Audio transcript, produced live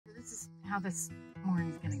how this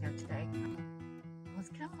morning's gonna go today. I was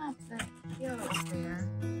coming up the hill there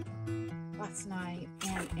last night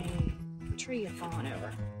and a tree had fallen over.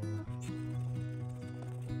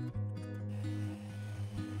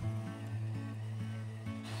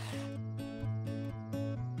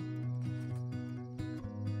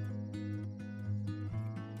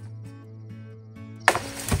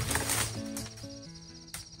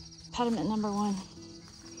 Impediment number 1.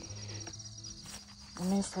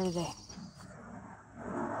 Removed for today.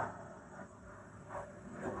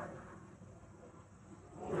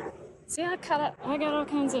 See, I got all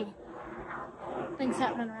kinds of things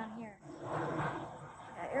happening around here. I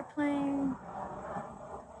got airplane, I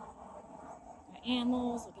got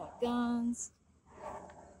animals, I got guns.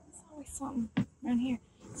 There's always something around here.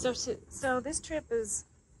 So this trip is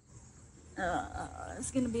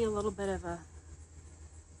it's gonna be a little bit of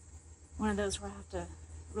one of those where I have to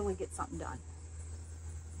really get something done.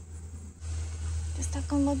 This stuff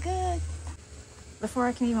gonna look good before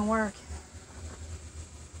I can even work.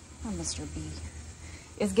 Oh, Mr. B,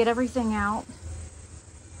 is get everything out,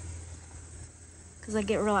 because I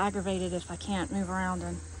get real aggravated if I can't move around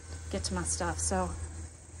and get to my stuff. So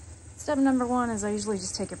step number 1 is I usually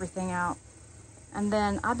just take everything out, and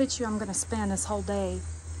then I bet you I'm gonna spend this whole day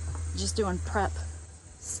just doing prep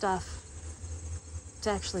stuff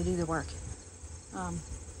to actually do the work. I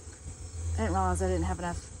didn't realize I didn't have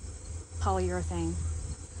enough polyurethane.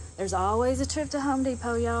 There's always a trip to Home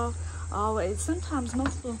Depot, y'all. Always. Sometimes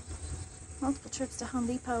multiple trips to Home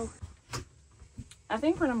Depot. I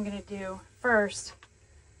think what I'm gonna do first,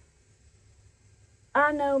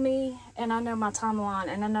 I know me and I know my timeline,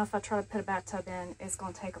 and I know if I try to put a bathtub in, it's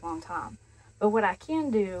gonna take a long time. But what I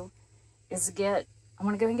can do is I'm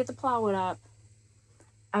gonna go and get the plywood up.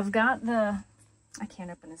 I've got I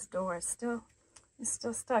can't open this door, it's still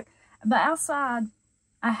stuck. But outside,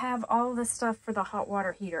 I have all this stuff for the hot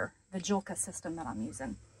water heater, the Joolca system that I'm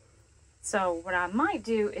using. So what I might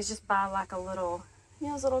do is just buy like a little,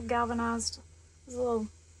 those little galvanized, those little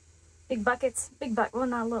big buckets, big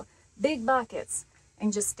buckets,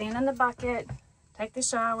 and just stand in the bucket, take the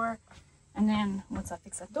shower, and then once I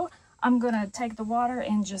fix that door, I'm gonna take the water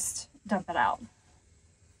and just dump it out.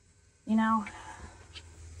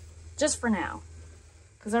 Just for now,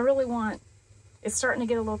 because I really it's starting to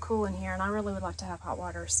get a little cool in here, and I really would like to have hot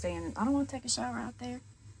water staying. I don't want to take a shower out there.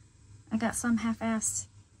 I got some half-assed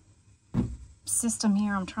system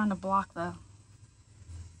here. I'm trying to block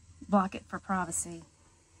it for privacy.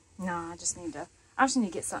 No, I just need to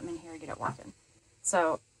get something in here to get it working.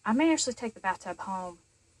 So I may actually take the bathtub home,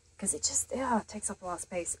 because it takes up a lot of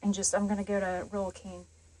space. And I'm gonna go to Rural King.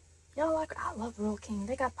 Y'all, I love Rural King.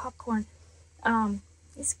 They got popcorn.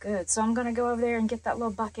 It's good. So I'm gonna go over there and get that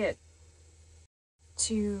little bucket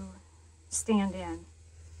to stand in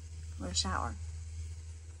for a shower.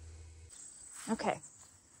 Okay,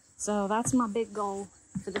 so that's my big goal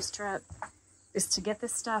for this trip, is to get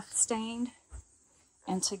this stuff stained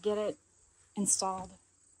and to get it installed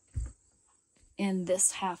in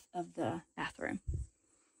this half of the bathroom.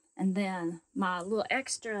 And then my little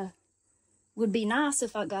extra would be nice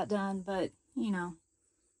if I got done, but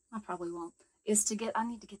I probably won't, I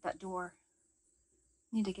need to get that door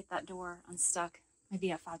unstuck.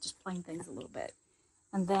 Maybe if I just plane things a little bit.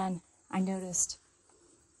 And then I noticed,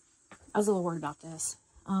 I was a little worried about this.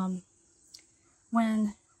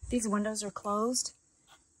 When these windows are closed,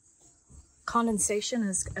 condensation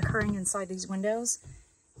is occurring inside these windows,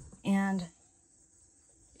 and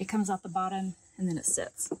it comes out the bottom and then it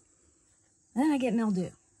sits. And then I get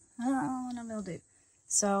mildew. I don't want no mildew.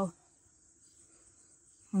 So,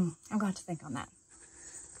 I'm going to have to think on that.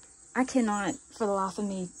 I cannot, for the life of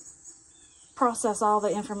me, process all the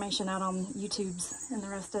information out on YouTube's and the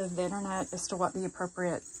rest of the internet as to what the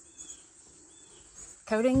appropriate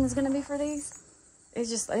coating is going to be for these.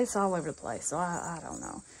 It's all over the place, so I don't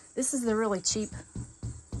know. This is the really cheap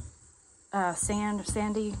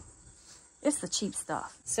sandy. It's the cheap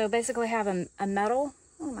stuff. So basically I have a metal,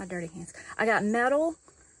 oh my dirty hands. I got metal,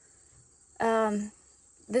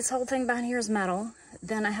 this whole thing behind here is metal.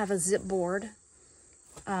 Then I have a zip board,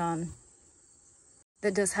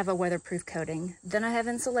 that does have a weatherproof coating. Then I have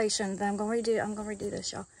insulation that I'm gonna redo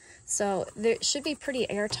this, y'all. So it should be pretty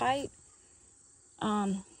airtight.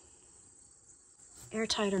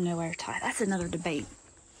 Airtight or no airtight, that's another debate.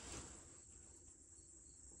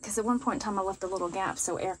 Because at one point in time I left a little gap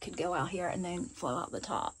so air could go out here and then flow out the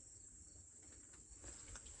top.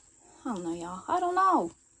 I don't know, y'all. I don't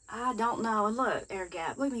know. And look, air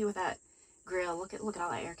gap. Look at me with that grill. Look at all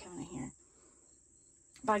that air coming in here.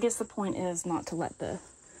 But I guess the point is not to let the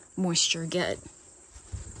moisture get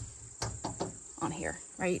on here,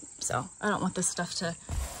 right? So I don't want this stuff to,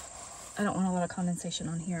 I don't want a lot of condensation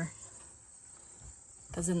on here,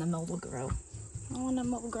 because then the mold will grow. I don't want no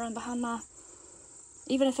mold growing behind my,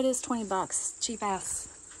 even if it is 20 bucks, cheap ass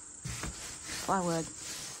plywood.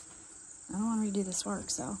 I don't want to redo this work,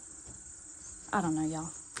 so I don't know, y'all.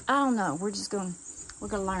 I don't know. We're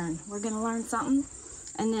gonna learn. We're gonna learn something,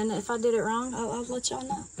 and then if I did it wrong, I'll let y'all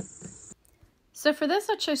know. So for this,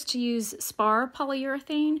 I chose to use Spar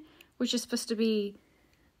polyurethane, which is supposed to be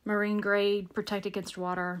marine grade, protect against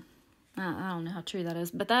water. I don't know how true that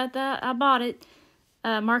is, but that I bought it.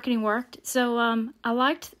 Marketing worked. So I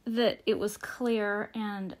liked that it was clear,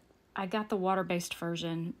 and I got the water-based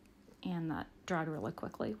version, and that dried really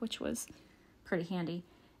quickly, which was pretty handy.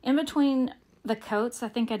 In between the coats, I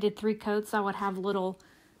think I did 3 coats. I would have little,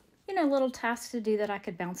 little tasks to do that I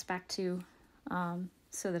could bounce back to,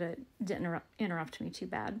 so that it didn't interrupt me too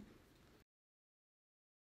bad.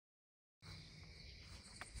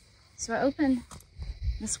 So I opened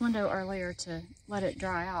this window earlier to let it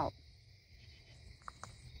dry out.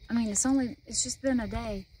 I mean, it's just been a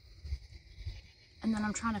day, and then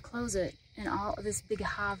I'm trying to close it, and all of this big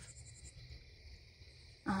hive,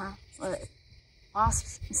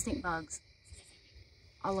 wasps and stink bugs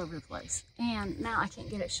all over the place, and now I can't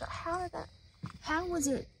get it shut. How was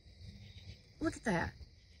it, look at that.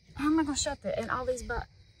 How am I gonna shut that? And all these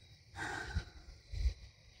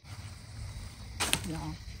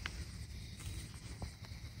y'all,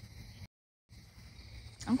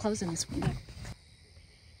 I'm closing this window.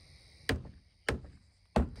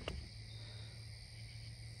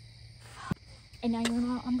 And now you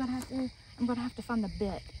know I'm gonna have to find the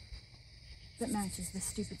bit that matches this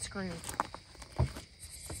stupid screw. Oh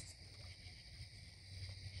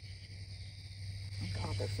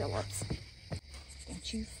God, they're Phillips.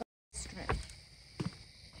 Don't you strip.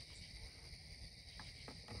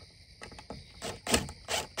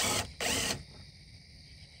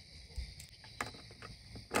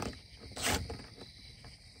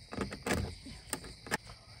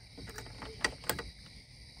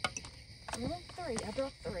 I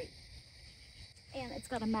broke 3. And it's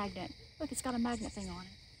got a magnet. Look, it's got a magnet thing on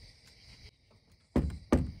it.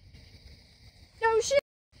 No shit!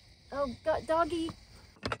 Oh, God, doggy.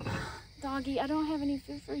 Doggy, I don't have any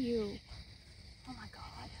food for you. Oh my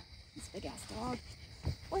God. This big ass dog.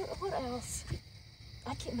 What else?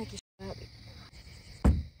 I can't make you shut up.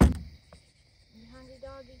 You hungry,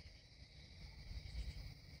 doggy?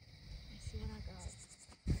 Let's see what I got.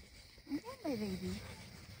 Okay, my baby.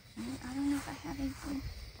 I don't know if I have anything.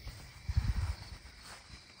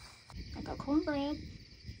 I got cornbread.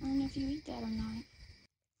 I don't know if you eat that or not.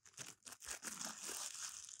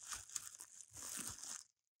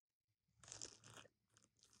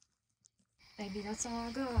 Baby, that's all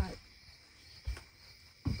I got.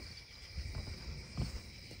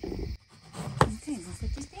 Okay, we'll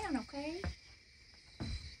put this down, okay?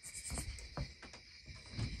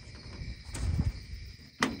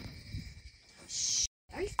 Shh.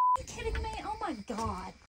 Are you kidding me? Oh my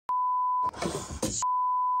God.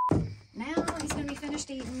 Now he's gonna be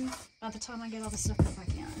finished eating by the time I get all the stuff up I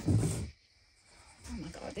can. Oh my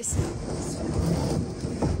God, this is...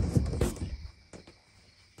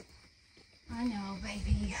 I know,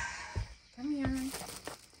 baby. Come here. There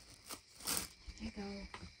you go.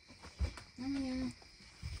 Come here.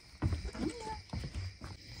 Come here.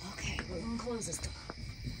 Okay, we're gonna close this door.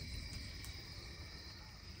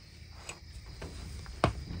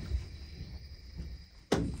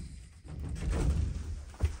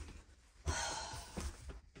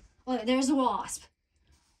 Look, there's a wasp.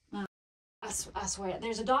 I swear,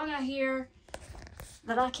 there's a dog out here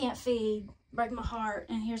that I can't feed. Break my heart.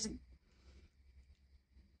 And here's a...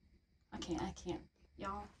 I can't.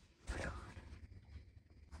 Y'all.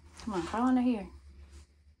 Come on, crawl under here.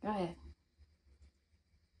 Go ahead.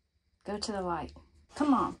 Go to the light.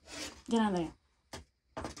 Come on. Get in there.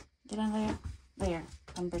 Get in there. There.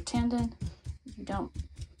 I'm pretending you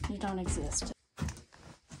don't exist.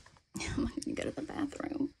 I'm gonna go to the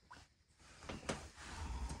bathroom.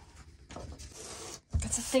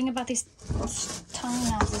 That's the thing about these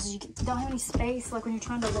tiny houses. You don't have any space, like when you're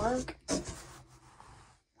trying to work.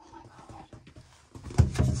 Oh my God.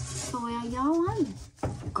 Oh yeah, y'all, I'm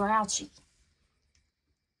grouchy.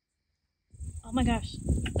 Oh my gosh.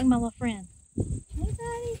 Look at my little friend. Hey,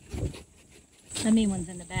 buddy. The mean one's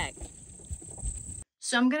in the back.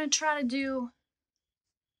 So I'm gonna try to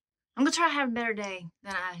have a better day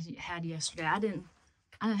than I had yesterday. I didn't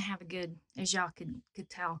have a good, as y'all could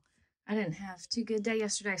tell. I didn't have too good day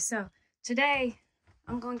yesterday. So today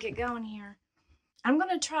I'm going to get going here. I'm going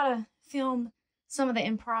to try to film some of the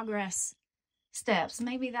in progress steps.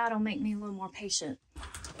 Maybe that'll make me a little more patient.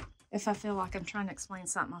 If I feel like I'm trying to explain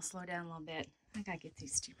something, I'll slow down a little bit. I gotta get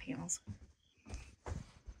these 2 panels.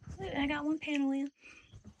 I got 1 panel in.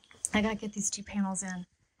 I gotta get these 2 panels in.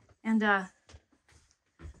 And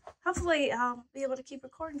hopefully I'll be able to keep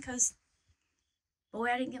recording because, boy,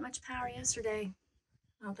 I didn't get much power yesterday.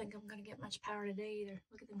 I don't think I'm gonna get much power today either.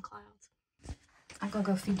 Look at them clouds. I'm gonna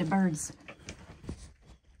go feed the birds.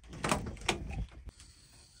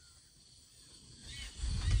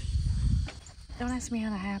 Don't ask me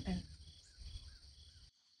how that happened.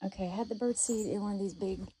 Okay, I had the bird seed in one of these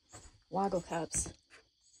big waggle cups.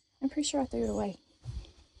 I'm pretty sure I threw it away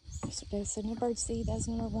yesterday, so no bird seed. That's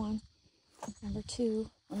number 1. Number 2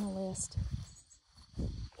 on the list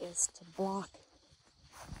is to block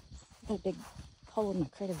that big hole in my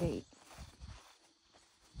critter gate.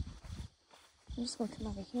 I'm just gonna come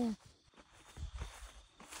over here.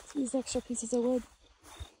 See these extra pieces of wood?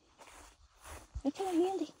 They're kind of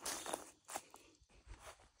handy.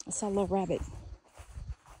 I saw a little rabbit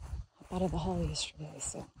hop out of the hole yesterday,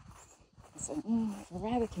 so I said, if a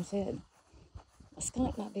rabbit can fit, a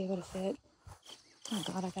skunk might be able to fit. Oh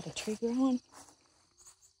God, I got a tree growing.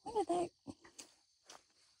 When did that?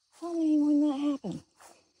 Tell me when that happened.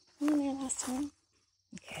 Wasn't there last time?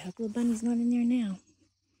 Okay, I hope little bunny's not in there now.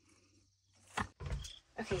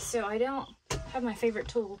 Okay, so I don't have my favorite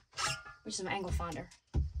tool, which is my angle finder.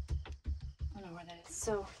 I don't know where that is.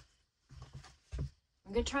 So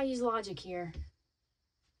I'm gonna try to use logic here.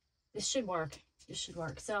 This should work. This should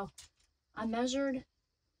work. So I measured.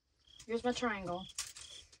 Here's my triangle.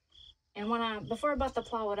 And before I bought the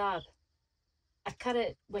plywood up, I cut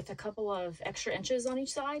it with a couple of extra inches on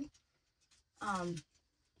each side.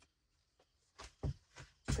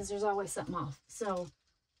 Because there's always something off. So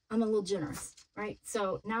I'm a little generous, right?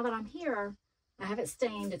 So now that I'm here, I have it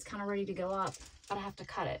stained. It's kind of ready to go up, but I have to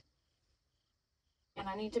cut it. And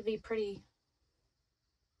I need to be precise.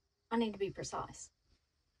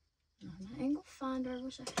 My angle finder, I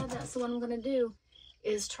wish I had that. So what I'm going to do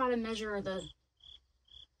is try to measure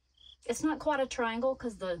it's not quite a triangle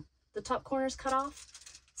because the top corner is cut off.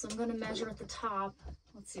 So I'm going to measure at the top.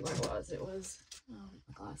 Let's see what it was. It was, oh,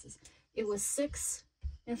 my glasses. It was 6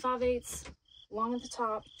 5/8 long at the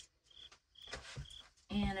top.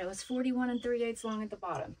 And it was 41 3/8 long at the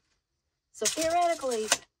bottom. So theoretically,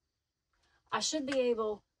 I should be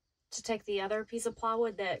able to take the other piece of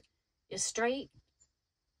plywood that is straight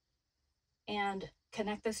and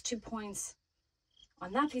connect those 2 points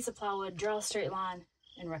on that piece of plywood, draw a straight line,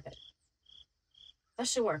 and rip it. That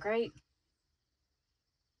should work, right?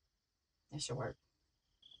 That should work.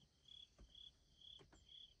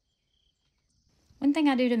 One thing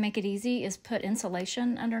I do to make it easy is put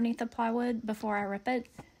insulation underneath the plywood before I rip it.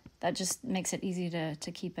 That just makes it easy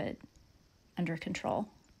to keep it under control.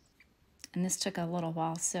 And this took a little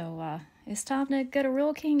while, so it's time to go to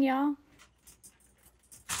Real King, y'all.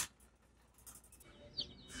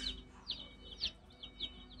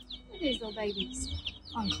 Look at these little babies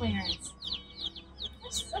on clearance.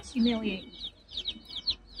 That's humiliating.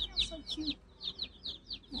 They're so cute.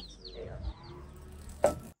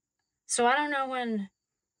 So I don't know when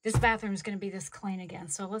this bathroom is going to be this clean again.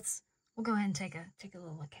 So we'll go ahead and take a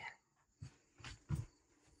little look at it.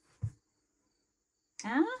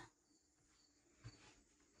 Huh?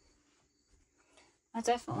 I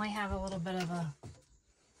definitely have a little bit of a,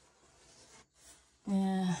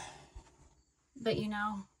 yeah. But you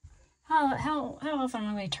know, how often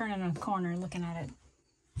am I turning a corner looking at it?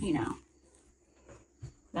 You know,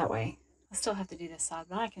 that way. I still have to do this side,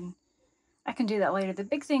 but I can do that later. The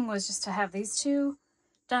big thing was just to have these 2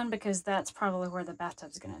 done because that's probably where the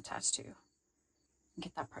bathtub's going to attach to.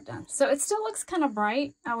 Get that part done. So it still looks kind of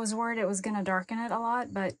bright. I was worried it was going to darken it a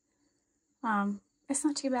lot, but it's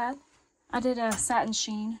not too bad. I did a satin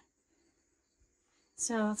sheen.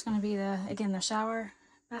 So it's going to be again, the shower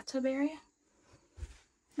bathtub area.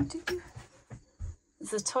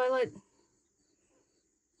 It's a toilet.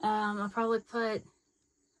 I'll probably put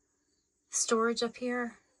storage up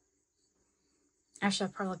here. Actually,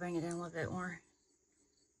 I'll probably bring it in a little bit more.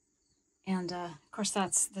 And of course,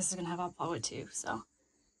 this is gonna have all plywood too. So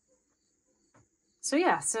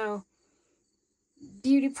yeah. So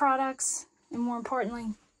beauty products, and more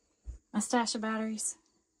importantly, my stash of batteries.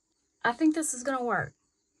 I think this is gonna work.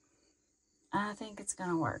 I think it's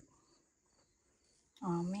gonna work.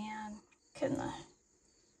 Oh man, couldn't I?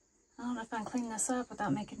 I don't know if I can clean this up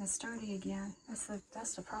without making it sturdy again. That's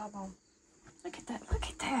the problem. Look at that. Look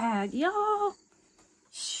at that, y'all.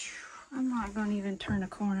 I'm not going to even turn a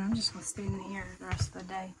corner. I'm just going to stand in here the rest of the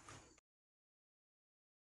day.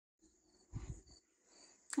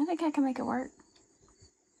 I think I can make it work.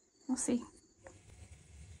 We'll see.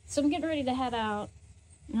 So I'm getting ready to head out,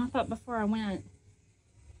 and I thought before I went,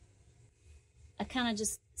 I kind of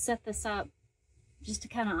just set this up just to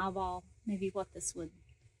kind of eyeball maybe what this would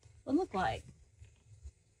look like,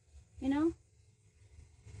 you know?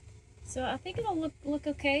 So I think it'll look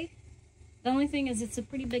okay. The only thing is it's a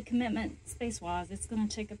pretty big commitment space-wise. It's going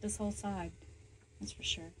to take up this whole side, that's for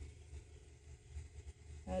sure.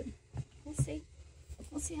 But we'll see.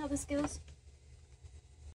 We'll see how this goes.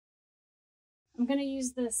 I'm going to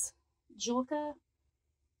use this Joolca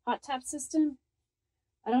HOTTAP system.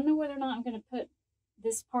 I don't know whether or not I'm going to put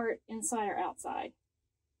this part inside or outside.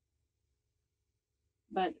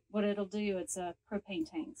 But what it'll do, it's a propane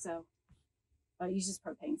tank, so it uses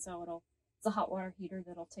propane, so it's a hot water heater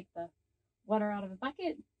that'll take the water out of a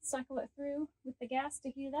bucket, cycle it through with the gas to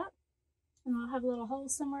heat it up, and I'll have a little hole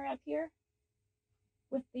somewhere up here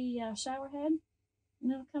with the shower head,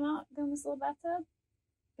 and it'll come out, go in this little bathtub,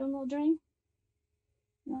 go in a little drain,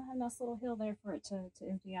 and I'll have a nice little hill there for it to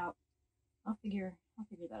empty out. I'll figure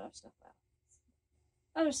that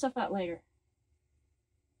other stuff out later.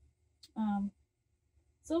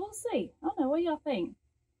 So we'll see. I don't know. What do y'all think?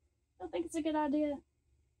 Y'all think it's a good idea?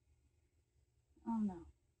 I don't know.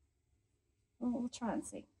 We'll try and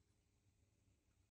see.